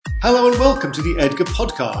Hello and welcome to the EDGAR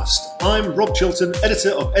podcast. I'm Rob Chilton,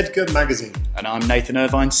 editor of EDGAR magazine. And I'm Nathan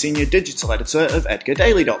Irvine, senior digital editor of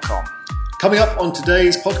EDGARdaily.com. Coming up on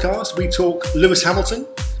today's podcast, we talk Lewis Hamilton,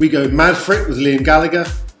 we go mad for it with Liam Gallagher,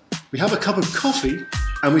 we have a cup of coffee,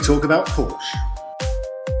 and we talk about Porsche.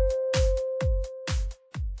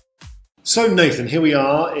 So Nathan, here we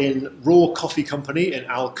are in Raw Coffee Company in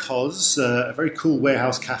Al Quoz, a very cool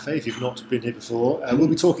warehouse cafe if you've not been here before. We'll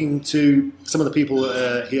be talking to some of the people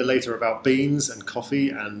here later about beans and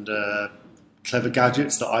coffee and clever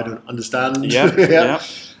gadgets that I don't understand. Yeah.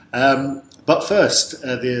 But first,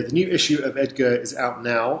 the new issue of EDGAR is out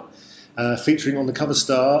now, featuring on the cover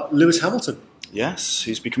star Lewis Hamilton. Yes,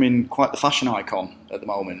 he's becoming quite the fashion icon at the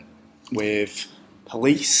moment with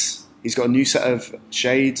police. He's got a new set of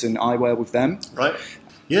shades and eyewear with them. Right.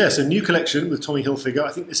 Yeah, so new collection with Tommy Hilfiger. I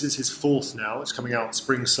think this is his fourth now. It's coming out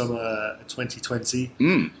spring-summer 2020.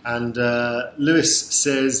 And Lewis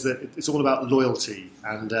says that it's all about loyalty.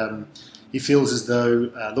 And he feels as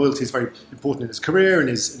though loyalty is very important in his career, in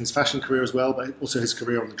his fashion career as well, but also his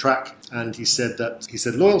career on the track. And he said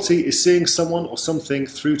loyalty is seeing someone or something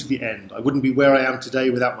through to the end. I wouldn't be where I am today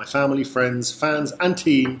without my family, friends, fans and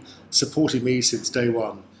team supporting me since day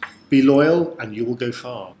one. Be loyal and you will go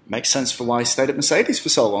far. Makes sense for why he stayed at Mercedes for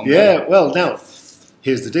so long. Yeah, well, now,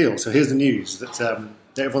 here's the deal. So here's the news that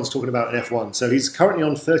everyone's talking about in F1. So he's currently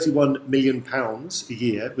on £31 million a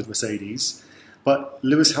year with Mercedes, but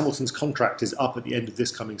Lewis Hamilton's contract is up at the end of this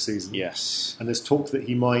coming season. Yes. And there's talk that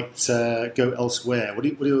he might go elsewhere. What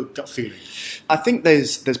are your gut feeling? I think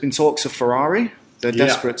there's been talks of Ferrari. They're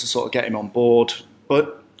desperate to sort of get him on board.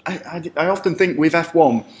 But I often think with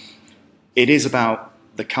F1, it is about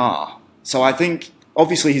the car. So I think,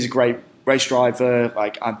 obviously, he's a great race driver.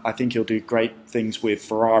 Like I think he'll do great things with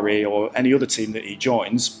Ferrari or any other team that he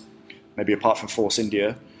joins, maybe apart from Force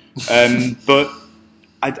India. But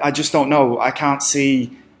I just don't know. I can't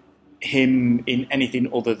see him in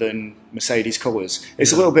anything other than Mercedes colours.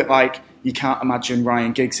 It's a little bit like you can't imagine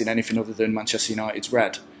Ryan Giggs in anything other than Manchester United's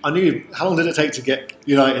red. I knew. How long did it take to get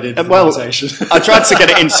United into the conversation? I tried to get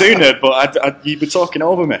it in sooner, but you'd be talking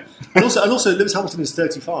over me. And also, Lewis Hamilton is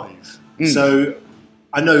 35. So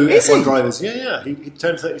I know F1 drivers. Yeah. He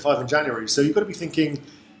turned 35 in January. So you've got to be thinking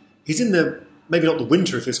he's in maybe not the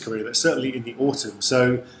winter of his career, but certainly in the autumn.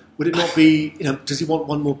 So would it not be, does he want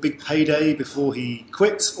one more big payday before he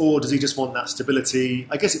quits, or does he just want that stability?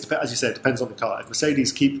 I guess it depends, as you said, it depends on the car. If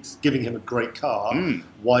Mercedes keeps giving him a great car,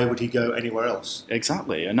 why would he go anywhere else?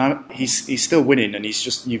 Exactly, and now he's still winning, and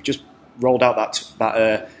you've just rolled out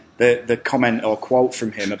the comment or quote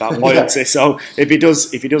from him about loyalty. So if he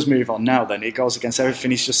does move on now, then it goes against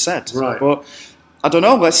everything he's just said. Right. But I don't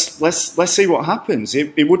know. Let's see what happens.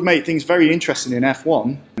 It would make things very interesting in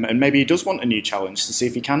F1, and maybe he does want a new challenge to see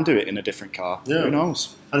if he can do it in a different car. Yeah. Who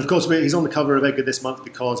knows? And of course, he's on the cover of EDGAR this month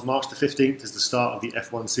because March the 15th is the start of the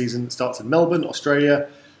F1 season. It starts in Melbourne, Australia,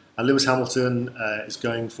 and Lewis Hamilton is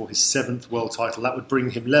going for his 7th world title. That would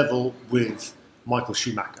bring him level with Michael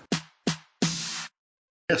Schumacher.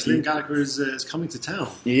 Yes, Liam Gallagher is coming to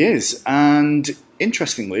town. He is, and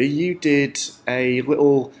interestingly, you did a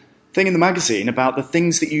little thing in the magazine about the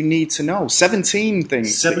things that you need to know. 17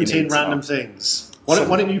 things. 17 random things. Why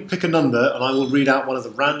don't you pick a number and I will read out one of the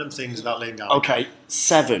random things about Liam Gallagher. Okay,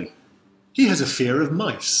 7. He has a fear of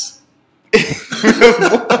mice.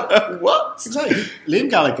 What? Exactly. Liam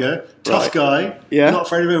Gallagher, tough guy, not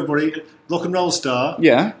afraid of everybody, rock and roll star.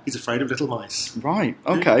 Yeah. He's afraid of little mice. Right,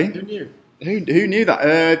 okay. Who knew? Who knew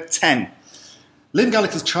that? 10. Liam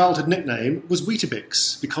Gallagher's childhood nickname was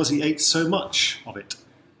Weetabix because he ate so much of it.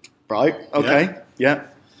 Right, okay, yeah.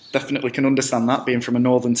 Definitely can understand that, being from a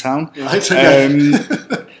northern town. Right, okay.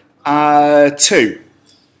 2.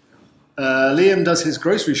 Liam does his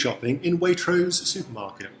grocery shopping in Waitrose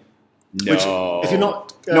supermarket. No. Which, if you're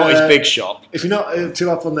not his big shop. If you're not too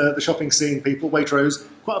up on the shopping scene, people, Waitrose,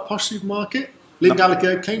 quite a posh supermarket. Liam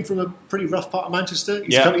Gallagher came from a pretty rough part of Manchester.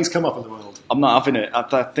 He's come up in the world. I'm not having it.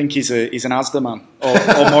 I think he's an Asda man.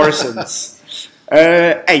 Or Morrison's.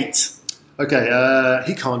 8. Okay,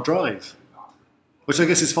 he can't drive. Which I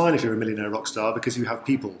guess is fine if you're a millionaire rock star because you have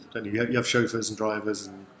people, don't you? You have chauffeurs and drivers.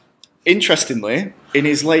 Interestingly, in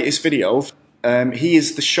his latest video, he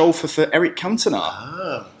is the chauffeur for Eric Cantona.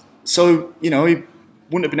 Ah. So, he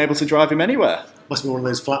wouldn't have been able to drive him anywhere. Must be one of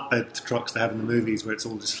those flatbed trucks they have in the movies where it's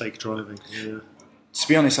all just fake driving. Yeah. To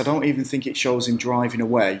be honest, I don't even think it shows him driving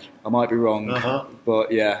away. I might be wrong,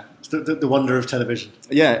 but yeah. It's the wonder of television.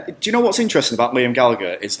 Yeah. Do you know what's interesting about Liam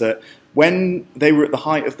Gallagher is that when they were at the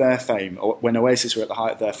height of their fame, or when Oasis were at the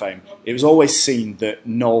height of their fame, it was always seen that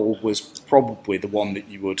Noel was probably the one that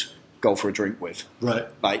you would go for a drink with. Right.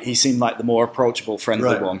 Like, he seemed like the more approachable,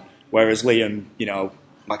 friendly one, whereas Liam, you know,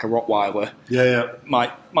 like a Rottweiler,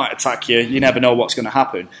 might attack you. You never know what's going to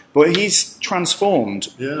happen. But he's transformed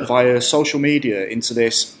via social media into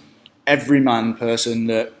this everyman person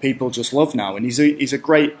that people just love now, and he's a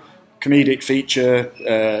great comedic feature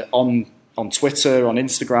on Twitter, on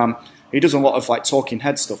Instagram. He does a lot of like talking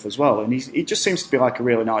head stuff as well, and he just seems to be like a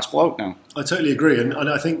really nice bloke now. I totally agree, and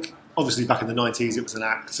I think obviously back in the 90s it was an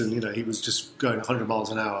act, and you know he was just going 100 miles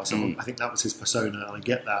an hour. So I think that was his persona, and I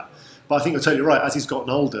get that. But I think you're totally right. As he's gotten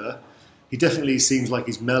older, he definitely seems like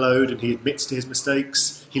he's mellowed, and he admits to his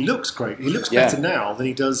mistakes. He looks great. He looks better now than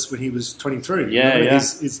he does when he was 23.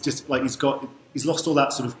 It's just like he's lost all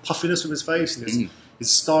that sort of puffiness from his face, and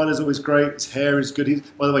his style is always great. His hair is good.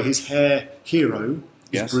 By the way, his hair hero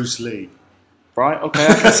is Bruce Lee. Right, okay,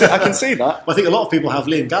 I can see that. I think a lot of people have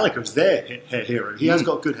Liam Gallagher as their hair hero. He has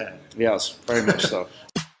got good hair. He has, very much so.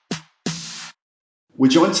 We're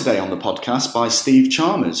joined today on the podcast by Steve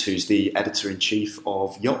Chalmers, who's the editor-in-chief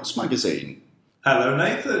of Yachts Magazine. Hello,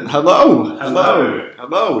 Nathan.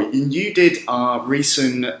 Hello. And you did our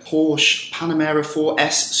recent Porsche Panamera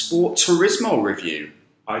 4S Sport Turismo review.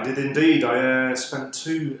 I did indeed. I spent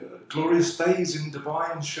 2 glorious days in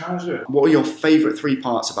Dubai and Sharjah. What are your favourite 3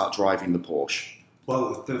 parts about driving the Porsche?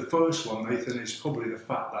 Well, the first one, Nathan, is probably the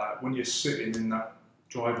fact that when you're sitting in that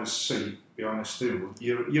driver's seat behind the steering wheel,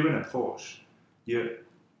 you're in a Porsche.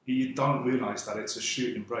 You don't realise that it's a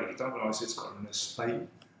shooting brake. You don't realise it's got an estate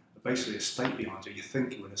behind you. You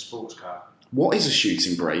think you're in a sports car. What is a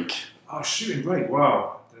shooting brake? Oh, shooting brake.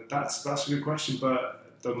 Wow, that's a good question. But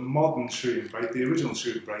the modern shooting brake, the original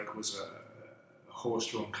shooting brake, was a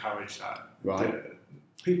horse-drawn carriage that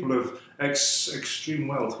people of extreme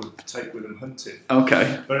wealth would take with them hunting.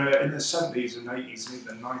 Okay. But in the 70s and 80s and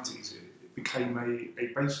even the 90s, it became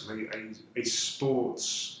basically a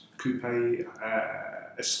sports coupe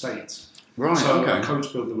estate. Right. So a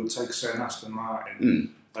coach builder would take, say, an Aston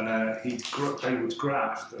Martin, and they would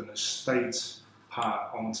graft an estate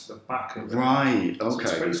part onto the back of it. Right. So okay.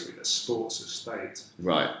 it's basically a sports estate.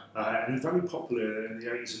 Right. And it was very popular in the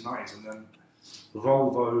 80s and 90s, and then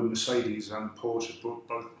Volvo, Mercedes, and Porsche,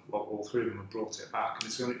 all 3 of them have brought it back, and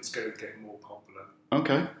it's going to get more popular.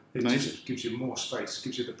 Okay. It just gives you more space,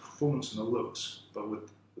 gives you the performance and the looks, but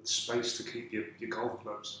with space to keep your golf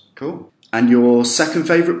clubs. Cool. And your second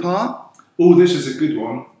favourite part? Oh, this is a good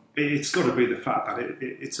one. It's got to be the fact that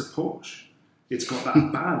it's a Porsche. It's got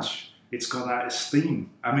that badge. It's got that esteem.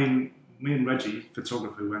 I mean, me and Reggie,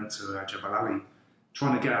 photographer, went to Jebel Ali,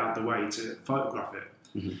 trying to get out of the way to photograph it.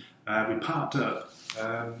 We parked up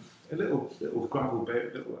a little gravel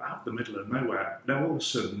bit, out the middle of nowhere. Then all of a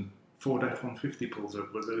sudden, Ford F-150 pulls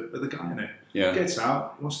up with a guy in it. Yeah. Gets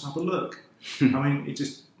out, wants to have a look. I mean, he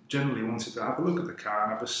just generally wanted to have a look at the car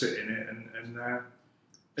and have a sit in it, and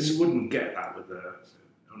you wouldn't get that with a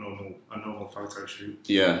normal photo shoot.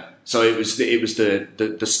 Yeah. So it was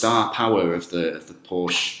the star power of the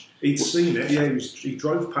Porsche. He'd seen it. Yeah, he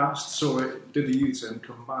drove past, saw it, did a U-turn,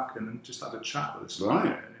 come back, and then just had a chat with us. Right.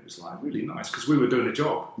 And it was like really nice because we were doing a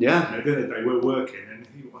job. Yeah. And at the end of the day, we were working, and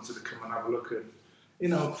he wanted to come and have a look at. You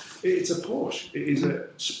know, it's a Porsche. It is a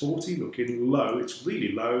sporty looking, low. It's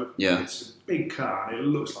really low. Yeah. It's a big car, and it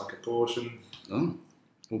looks like a Porsche. And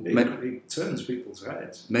it turns people's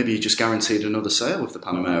heads. Maybe you just guaranteed another sale with the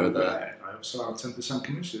Panamera there. I also have 10%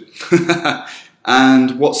 commission.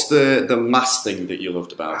 And what's the last thing that you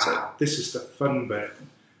loved about it? This is the fun bit.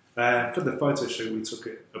 For the photo shoot, we took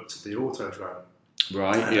it up to the Autodrome.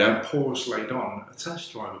 Right, and Porsche laid on a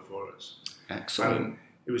test driver for us. Excellent. And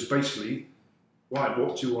it was basically, right,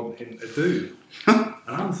 what do you want him to do? And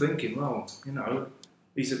I'm thinking, well, you know,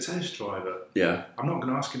 he's a test driver. Yeah. I'm not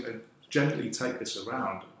going to ask him to gently take us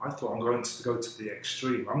around. I thought I'm going to go to the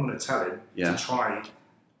extreme. I'm going to tell him to try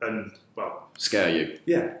and, well... Scare you.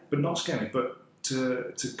 Yeah, but not scare me, but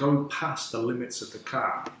to go past the limits of the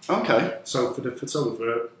car. Okay. So for the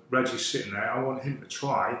photographer, Reggie's sitting there, I want him to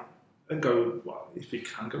try and go, well, if he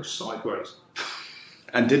can, go sideways.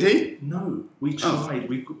 And did he? No, we tried.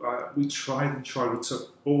 We tried and tried. We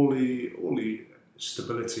took all the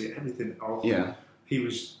stability, everything off. Yeah. He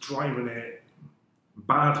was driving it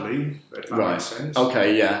badly, if that makes sense.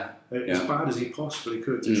 Okay, yeah. As bad as he possibly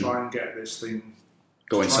could to try and get this thing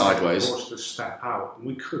going sideways. Forced to step out, and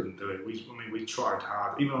we couldn't do it. We tried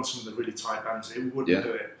hard, even on some of the really tight bands. We wouldn't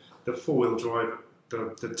do it. The 4-wheel drive,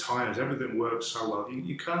 the tyres, everything works so well.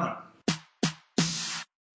 You can't.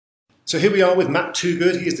 So here we are with Matt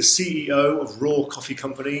Toogood. He is the CEO of Raw Coffee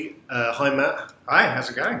Company. Hi, Matt. Hi, how's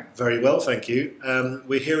it going? Very well, thank you.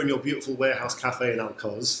 We're here in your beautiful warehouse cafe in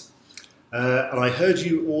Alcoz. And I heard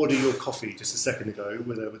you order your coffee just a second ago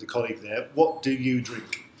with a colleague there. What do you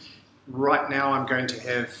drink? Right now I'm going to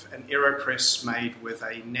have an AeroPress made with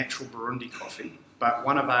a natural Burundi coffee. But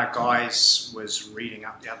one of our guys was reading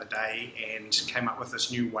up the other day and came up with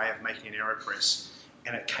this new way of making an AeroPress.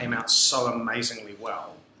 And it came out so amazingly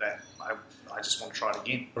well that I just want to try it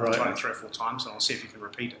again. I've tried it 3 or 4 times and I'll see if you can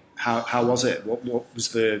repeat it. How was it? What was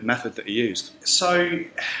the method that you used? So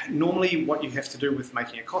normally what you have to do with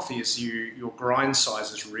making a coffee is your grind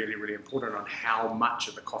size is really, really important on how much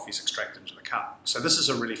of the coffee is extracted into the cup. So this is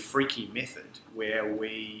a really freaky method where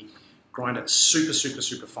we grind it super, super,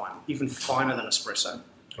 super fine, even finer than espresso.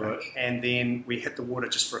 Right. And then we hit the water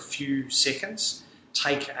just for a few seconds,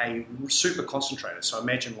 take a super concentrated, so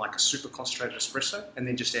imagine like a super concentrated espresso, and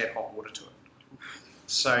then just add hot water to it.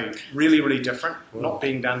 So really, really different, not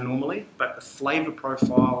being done normally, but the flavour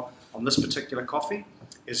profile on this particular coffee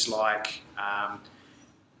is like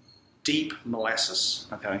deep molasses,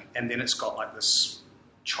 and then it's got like this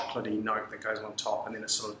chocolatey note that goes on top, and then it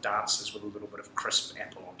sort of dances with a little bit of crisp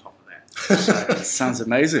apple on top of that. So, sounds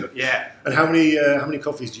amazing. Yeah. And how many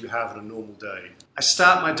coffees do you have on a normal day? I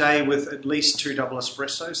start my day with at least 2 double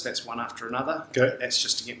espressos. That's one after another. Okay. That's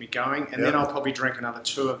just to get me going. And then I'll probably drink another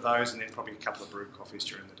 2 of those and then probably a couple of brewed coffees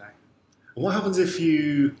during the day. And what happens if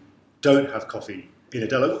you don't have coffee in a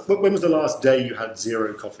day? Like, when was the last day you had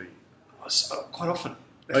 0 coffee? Quite often.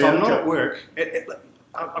 If I'm not at work,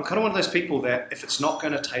 I'm kind of one of those people that if it's not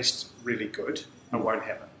going to taste really good, I won't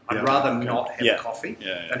have it. I'd rather not have coffee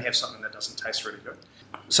than have something that doesn't taste really good.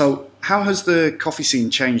 So how has the coffee scene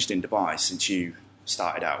changed in Dubai since you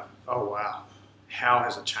started out? Oh, wow. How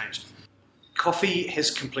has it changed? Coffee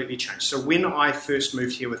has completely changed. So when I first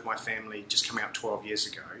moved here with my family, just coming up 12 years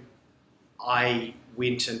ago, I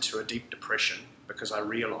went into a deep depression because I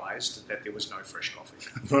realised that there was no fresh coffee.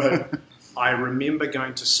 Right. I remember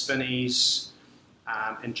going to Spinney's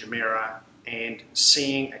in Jumeirah and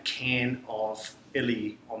seeing a can of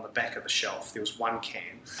Illy on the back of the shelf. There was one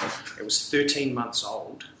can. It was 13 months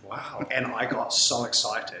old. Wow. And I got so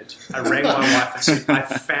excited. I rang my wife and said, I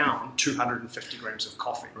found 250 grams of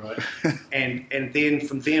coffee. Right. And then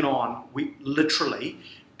from then on, we literally,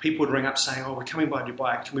 people would ring up saying, oh, we're coming by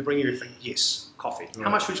Dubai. Can we bring you anything? Yes, coffee. Right. How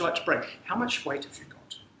much would you like to bring? How much weight have you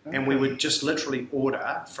got? Okay. And we would just literally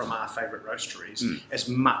order from our favourite roasteries as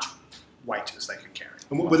much weight as they could carry.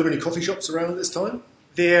 And were there any coffee shops around at this time?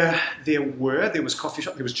 There was coffee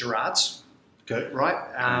shop. There was Gerard's,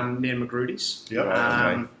 right, near Magrudy's.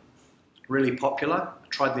 Yeah, really popular. I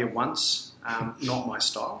tried there once, not my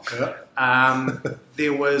style. Yeah.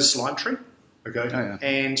 There was Lime Tree. Okay.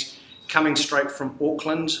 And coming straight from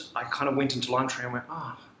Auckland, I kind of went into Lime Tree and went,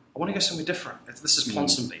 I want to go somewhere different. This is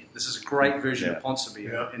Ponsonby. This is a great version of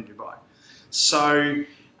Ponsonby in Dubai. So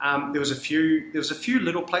there was a few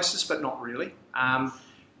little places, but not really.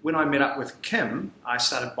 When I met up with Kim, I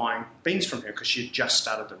started buying beans from her because she had just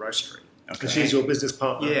started the roastery. Okay. And she's your business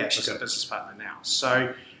partner? Yeah, she's a business partner now.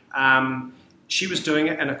 So she was doing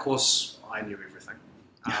it, and of course, I knew everything.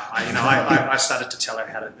 I started to tell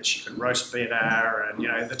her that she could roast better,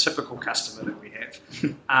 and the typical customer that we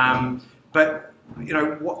have. But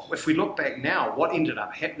if we look back now, what ended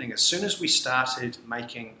up happening as soon as we started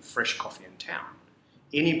making fresh coffee in town,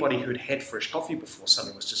 anybody who'd had fresh coffee before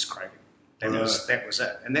suddenly was just craving. That was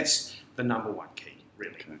it. And that's the number one key,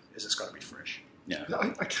 really, is it's got to be fresh. Yeah.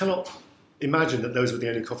 I cannot imagine that those were the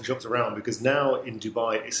only coffee shops around, because now in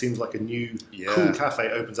Dubai it seems like a new cool cafe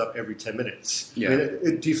opens up every 10 minutes. Yeah. I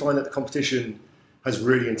mean, do you find that the competition has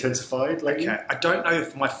really intensified lately? Okay. I don't know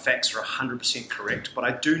if my facts are 100% correct, but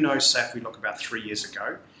I do know, say, if we look about 3 years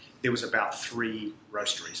ago, there was about 3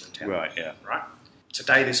 roasteries in town. Right, yeah. Right?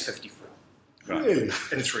 Today there's 54. Right. Really?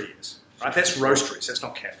 In 3 years. Right? That's roasteries, that's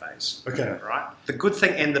not cafes. Okay. Right? The good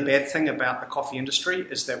thing and the bad thing about the coffee industry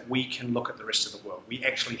is that we can look at the rest of the world. We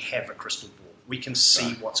actually have a crystal ball. We can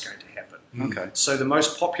see what's going to happen. Okay. So the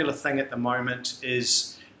most popular thing at the moment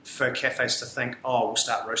is for cafes to think, we'll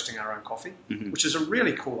start roasting our own coffee, which is a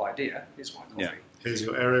really cool idea. Here's my coffee. Yeah. Here's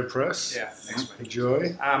your AeroPress. Yeah, thanks, mate.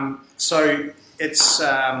 Enjoy. So it's,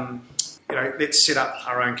 let's set up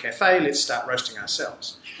our own cafe, let's start roasting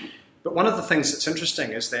ourselves. But one of the things that's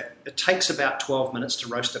interesting is that it takes about 12 minutes to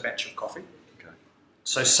roast a batch of coffee. Okay.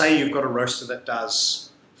 So say you've got a roaster that does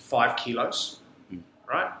 5 kilos,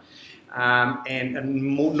 right? And a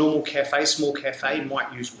normal cafe, small cafe,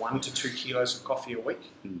 might use 1 to 2 kilos of coffee a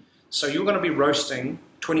week. So you're going to be roasting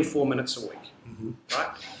 24 minutes a week, right?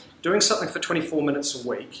 Doing something for 24 minutes a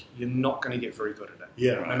week, you're not going to get very good at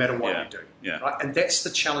it, no matter what you do. Yeah. Right? And that's the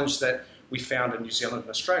challenge that we found in New Zealand and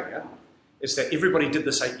Australia, is that everybody did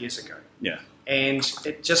this 8 years ago. Yeah. And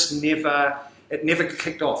it just never, it never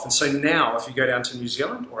kicked off. And so now, if you go down to New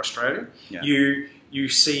Zealand or Australia, you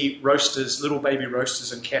see roasters, little baby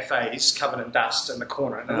roasters in cafes covered in dust in the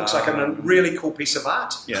corner, and it looks like a really cool piece of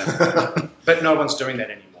art. Yeah. But no one's doing that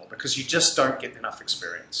anymore because you just don't get enough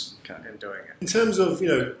experience in doing it. In terms of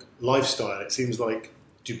lifestyle, it seems like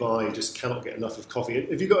Dubai just cannot get enough of coffee.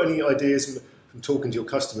 Have you got any ideas from talking to your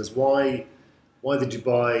customers why the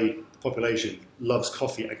Dubai population loves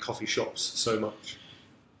coffee and coffee shops so much?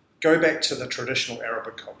 Go back to the traditional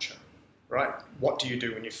Arabic culture, right? What do you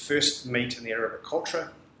do when you first meet in the Arabic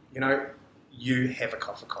culture? You have a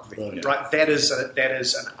cup of coffee, right? That is an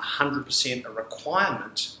 100% a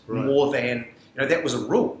requirement, more than that was a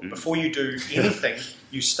rule. Before you do anything,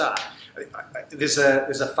 you start. There's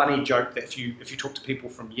a funny joke that if you talk to people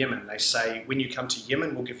from Yemen, they say when you come to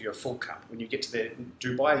Yemen, we'll give you a full cup. When you get to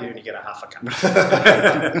Dubai, you only get a half a cup.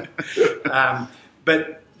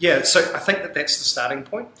 But yeah, so I think that's the starting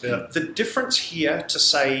point. Yeah. The difference here to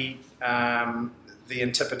say the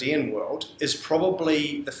Antipodean world is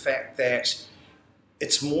probably the fact that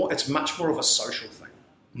it's much more of a social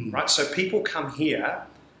thing, right? So people come here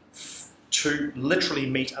to literally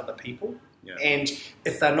meet other people. Yeah. And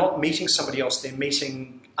if they're not meeting somebody else, they're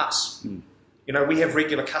meeting us. We have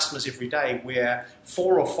regular customers every day where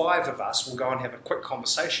 4 or 5 of us will go and have a quick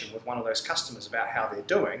conversation with one of those customers about how they're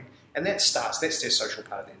doing, and that's their social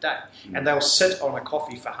part of their day. And they'll sit on a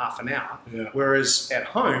coffee for half an hour, whereas at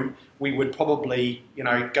home, we would probably,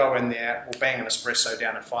 go in there, we'll bang an espresso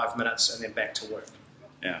down in 5 minutes and then back to work.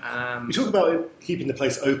 Yeah. You talk about keeping the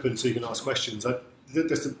place open so you can ask questions. There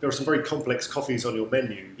are some very complex coffees on your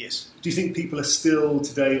menu. Yes. Do you think people are still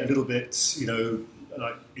today a little bit,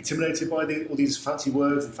 intimidated by all these fancy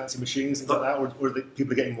words and fancy machines, things like that, or are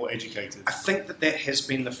people getting more educated? I think that has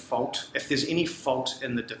been the fault. If there's any fault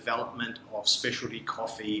in the development of specialty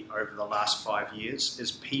coffee over the last 5 years,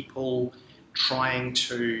 is people trying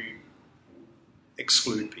to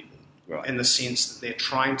exclude people, in the sense that they're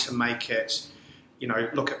trying to make it,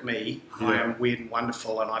 look at me, I am weird and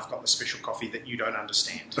wonderful, and I've got the special coffee that you don't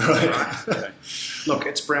understand. Right? Look,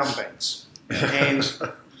 it's brown beans. And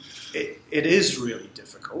it is really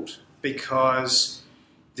difficult because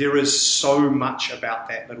there is so much about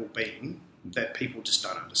that little bean that people just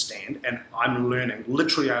don't understand. And I'm learning,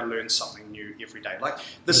 literally I learn something new every day. Like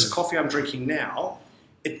this coffee I'm drinking now,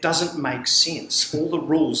 it doesn't make sense. All the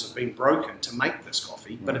rules have been broken to make this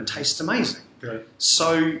coffee, but it tastes amazing. Okay.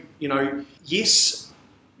 So, yes,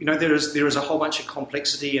 there is a whole bunch of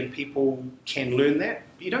complexity and people can learn that,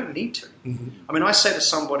 but you don't need to. I mean, I say to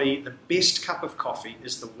somebody, the best cup of coffee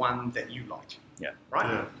is the one that you like. Yeah. Right?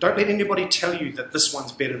 Yeah. Don't let anybody tell you that this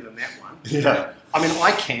one's better than that one. Yeah. I mean,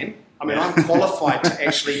 I can. I mean, I'm qualified to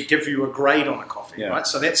actually give you a grade on a coffee, right?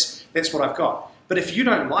 So that's what I've got. But if you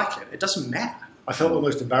don't like it, it doesn't matter. I felt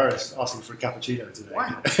almost embarrassed asking for a cappuccino today.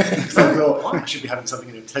 Why? Because I thought, I should be having something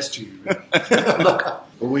in a test tube. Look,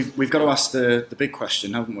 well, we've got to ask the big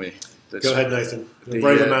question, haven't we? Go ahead, Nathan.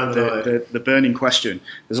 Braver man than I. The burning question.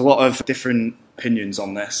 There's a lot of different opinions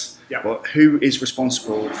on this. Yeah. But who is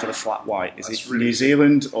responsible for the flat white? Is it New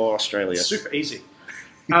Zealand or Australia? It's super easy.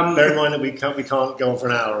 Bear in mind that we can't go on for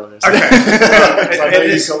an hour on this. Okay.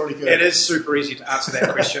 It is super easy to answer that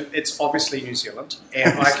question. It's obviously New Zealand,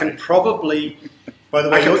 and I can probably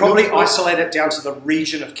isolate it down to the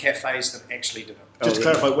region of cafes that actually did it. Just to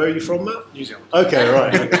clarify, where are you from, Matt? New Zealand. Okay,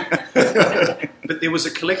 right. But there was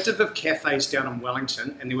a collective of cafes down in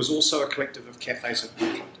Wellington, and there was also a collective of cafes in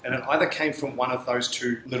Auckland, and it either came from one of those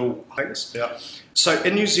two little things. Yeah. So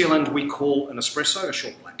in New Zealand, we call an espresso a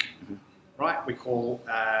short black. Right, we call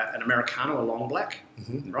an Americano a long black,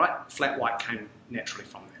 right? Flat white came naturally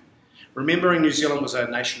from there. Remembering New Zealand was a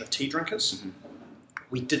nation of tea drinkers,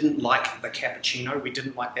 we didn't like the cappuccino, we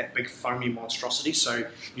didn't like that big foamy monstrosity, so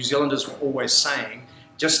New Zealanders were always saying,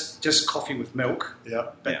 just coffee with milk,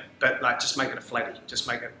 but like just make it a flatty,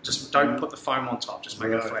 just don't put the foam on top, just make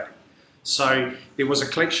it a flatty. So there was a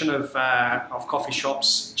collection of coffee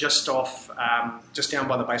shops just down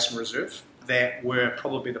by the Basin Reserve, that were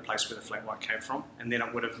probably the place where the flat white came from, and then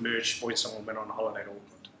it would have merged when someone went on a holiday to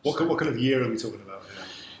Auckland. What kind of year are we talking about here?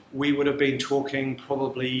 We would have been talking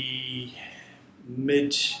probably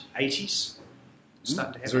mid-80s. Is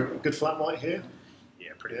there a good flat white here? Yeah,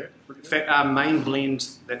 pretty good. In fact, our main blend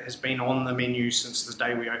that has been on the menu since the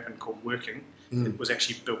day we opened, called Working, it was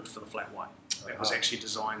actually built for the flat white. It was actually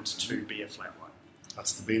designed to be a flat white.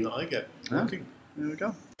 That's the bean that I get. Working. There we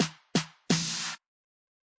go.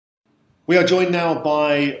 We are joined now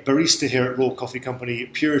by barista here at Raw Coffee Company,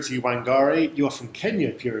 Purity Wangari. You are from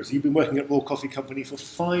Kenya, Purity. You've been working at Raw Coffee Company for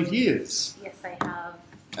 5 years. Yes, I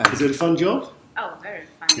have. Is it a fun job? Oh, very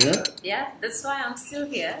fun. Yeah? Yeah, that's why I'm still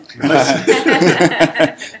here.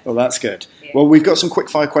 Well, that's good. Yeah. Well, we've got some quick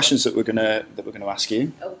fire questions that we're gonna ask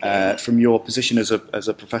you Okay. from your position as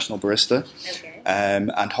a professional barista, Okay.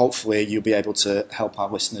 and hopefully you'll be able to help our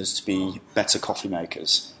listeners to be better coffee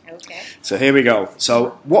makers. Okay. So here we go.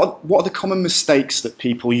 So what are the common mistakes that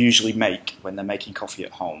people usually make when they're making coffee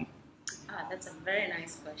at home? That's a very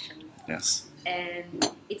nice question. Yes. And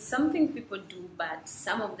it's something people do, but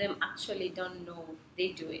some of them actually don't know they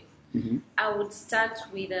do it. Mm-hmm. I would start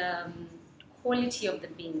with quality of the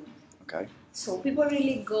bean. Okay. So people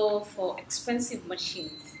really go for expensive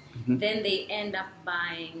machines. Mm-hmm. Then they end up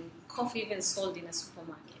buying coffee even sold in a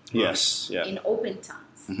supermarket. Yes. Yeah. In open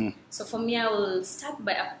tons. Mm-hmm. So for me, I will start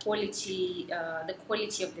by the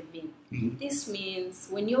quality of the bean. Mm-hmm. This means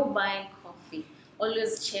when you're buying coffee,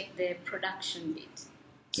 always check the production date.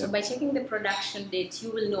 So by checking the production date,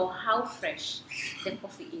 you will know how fresh the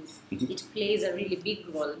coffee is. Mm-hmm. It plays a really big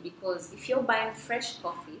role because if you're buying fresh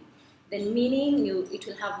coffee, then meaning it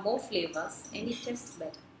will have more flavors and it tastes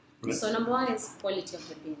better. Right. So number one is quality of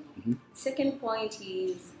the bean. Mm-hmm. Second point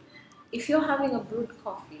is if you're having a brewed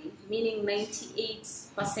coffee, meaning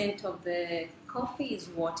 98% of the coffee is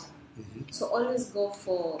water. Mm-hmm. So always go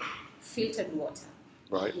for filtered water.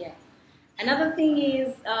 Right. Yeah. Another thing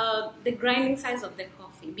is the grinding size of the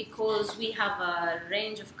coffee, because we have a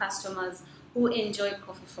range of customers who enjoy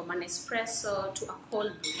coffee from an espresso to a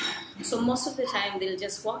cold brew. So most of the time they'll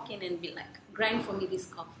just walk in and be like, grind for me this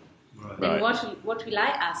coffee. Right. Then what will I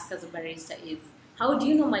ask as a barista is, how do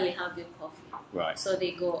you normally have your coffee? Right. So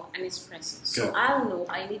they go an espresso. So Good. I'll know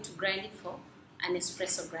I need to grind it for an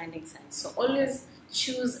espresso grinding size. So always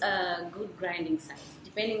choose a good grinding size,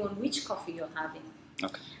 depending on which coffee you're having.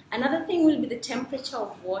 Okay. Another thing will be the temperature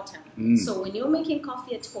of water. So when you're making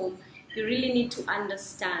coffee at home, you really need to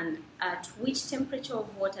understand at which temperature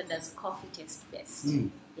of water does coffee taste best.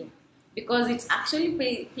 Yeah. Because it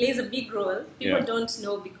actually plays a big role. People don't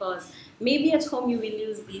know because maybe at home you will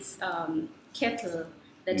use this kettle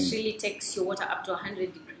that really takes your water up to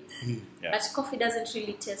 100 degrees. Yeah. But coffee doesn't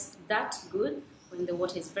really taste that good when the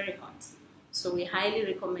water is very hot. So we highly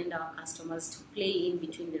recommend our customers to play in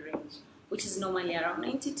between the range, which is normally around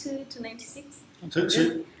 92 to 96. I'm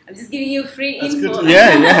just giving you free That's info. good.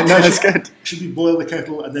 Yeah. No, that's good. Should we boil the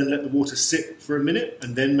kettle and then let the water sit for a minute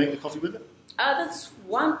and then make the coffee with it? That's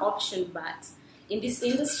one option, but in this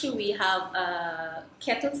industry we have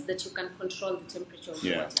kettles that you can control the temperature of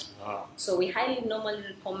water. So we highly normally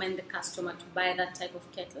recommend the customer to buy that type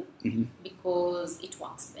of kettle because it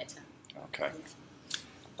works better. Okay.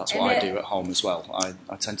 That's what I do at home as well.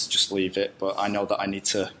 I tend to just leave it, but I know that I need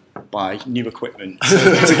to buy new equipment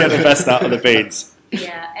to get the best out of the beans.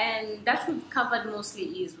 Yeah, and that we've covered mostly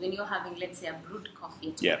is when you're having, let's say, a brewed coffee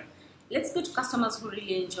at home. Yeah. Let's go to customers who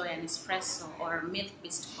really enjoy an espresso or a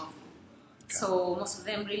milk-based coffee. Okay. So most of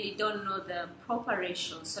them really don't know the proper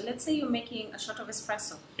ratio. So let's say you're making a shot of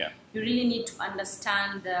espresso. Yeah. You really need to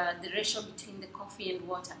understand the ratio between the coffee and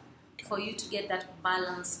water for you to get that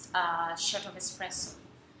balanced shot of espresso.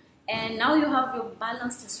 And now you have your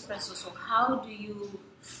balanced espresso. So how do you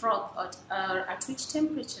froth at which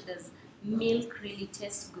temperature does milk really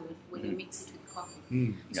taste good when you mix it with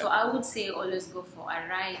coffee? So I would say always go for a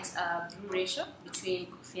right brew ratio between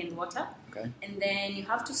coffee and water. Okay. And then you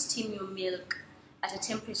have to steam your milk at a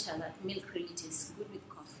temperature that milk really tastes good with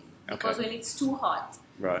coffee. Because when it's too hot,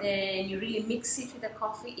 then you really mix it with the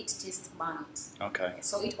coffee, it tastes burnt. Okay.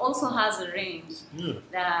 So it also has a range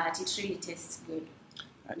that it really tastes good.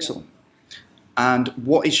 Excellent. And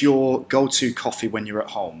what is your go-to coffee when you're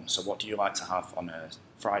at home? So what do you like to have on a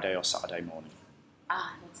Friday or Saturday morning?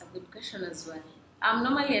 That's a good question as well. I'm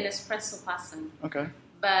normally an espresso person. Okay.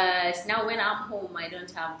 But now when I'm home, I don't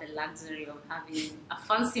have the luxury of having a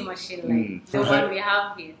fancy machine like the one we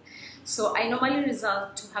have here. So I normally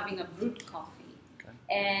resort to having a brewed coffee.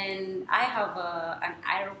 Okay. And I have an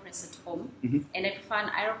AeroPress at home. And I prefer an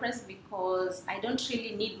AeroPress because I don't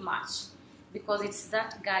really need much, because it's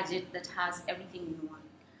that gadget that has everything in one.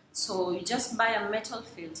 So you just buy a metal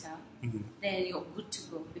filter, then you're good to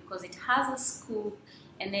go, because it has a scoop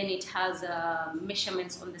and then it has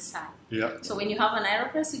measurements on the side. Yeah. So when you have an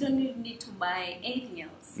AeroPress, you don't need to buy anything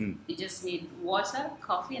else. You just need water,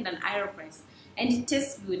 coffee, and an AeroPress. And it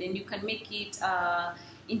tastes good, and you can make it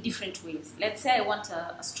in different ways. Let's say I want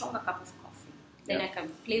a stronger cup of coffee, then I can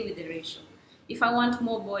play with the ratio. If I want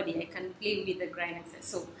more body, I can play with the grinding size.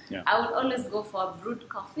 So I would always go for a brewed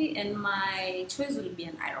coffee, and my choice will be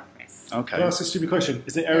an AeroPress. Okay. Can I ask a stupid question?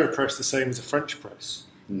 Is the AeroPress the same as a French press?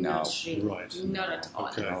 No. Not really. Right. Not at all.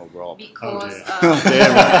 Okay. Oh, Rob. Because Oh, dear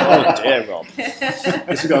Rob. Oh, dear Rob.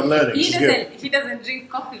 This is what I'm learning. he doesn't drink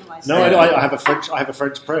coffee much. No, so I have a French press. You have a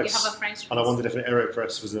French press. And I wondered if an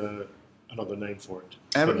AeroPress was another name for it.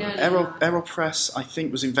 No. AeroPress, I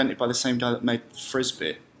think, was invented by the same guy that made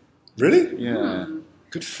Frisbee. Really? Yeah.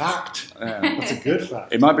 Good fact. That's a good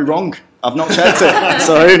fact. It might be wrong. I've not checked it,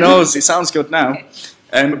 so who knows? It sounds good now.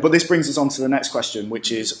 But this brings us on to the next question,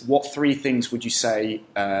 which is, what 3 things would you say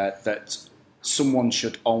that someone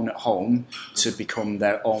should own at home to become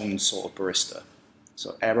their own sort of barista?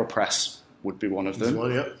 So AeroPress would be one of them.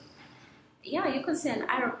 One, yeah. Yeah, you can say an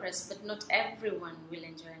AeroPress, but not everyone will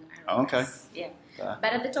enjoy an AeroPress. Oh, okay. Yeah. Fair.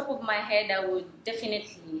 But at the top of my head, I would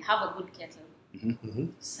definitely have a good kettle. Mm-hmm.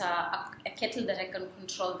 So a kettle that I can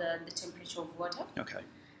control the temperature of water. Okay.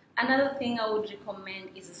 Another thing I would recommend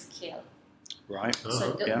is a scale. Right.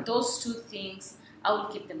 So those 2 things, I will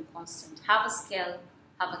keep them constant. Have a scale,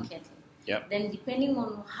 have a kettle. Yep. Then depending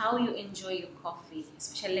on how you enjoy your coffee,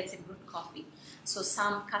 especially let's say brewed coffee. So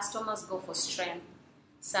some customers go for strength,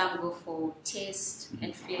 some go for taste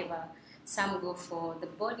and flavor, some go for the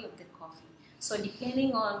body of the coffee. So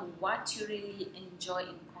depending on what you really enjoy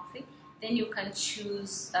in coffee, then you can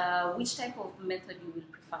choose which type of method you will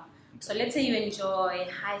prefer. So let's say you enjoy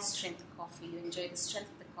high strength coffee, you enjoy the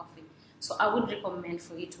strength of the coffee. So I would recommend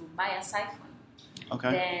for you to buy a siphon.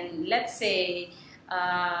 Okay. Then let's say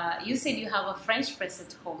you said you have a French press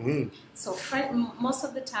at home. So most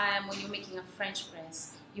of the time when you're making a French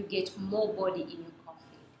press, you get more body in your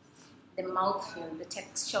coffee. The mouthfeel, the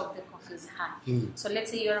texture of the coffee is high. So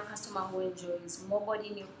let's say you're a customer who enjoys more body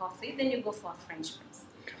in your coffee, then you go for a French press.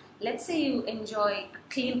 Let's say you enjoy a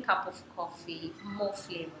clean cup of coffee, more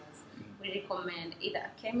flavors. We recommend either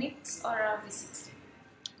a Chemix or a V60.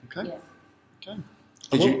 Okay. Yeah.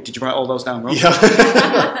 Okay. Did you write all those down, Rob?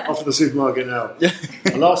 Yeah. Off to the supermarket now. Yeah.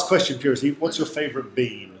 The last question, Purity. What's your favourite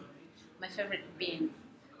bean? My favorite bean.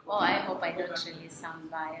 Well, I hope I don't really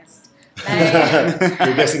sound biased.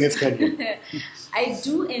 You're guessing it's Kenyan. I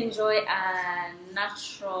do enjoy a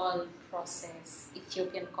natural process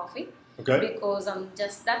Ethiopian coffee. Okay. Because I'm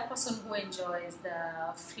just that person who enjoys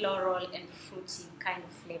the floral and fruity kind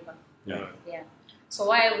of flavor. Yeah. Yeah. So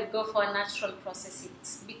why I would go for a natural process?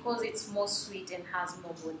 It's because it's more sweet and has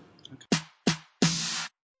more body.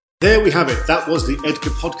 There we have it. That was the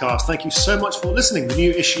EDGAR podcast. Thank you so much for listening. The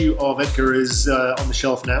new issue of EDGAR is on the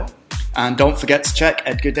shelf now. And don't forget to check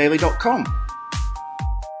edgardaily.com.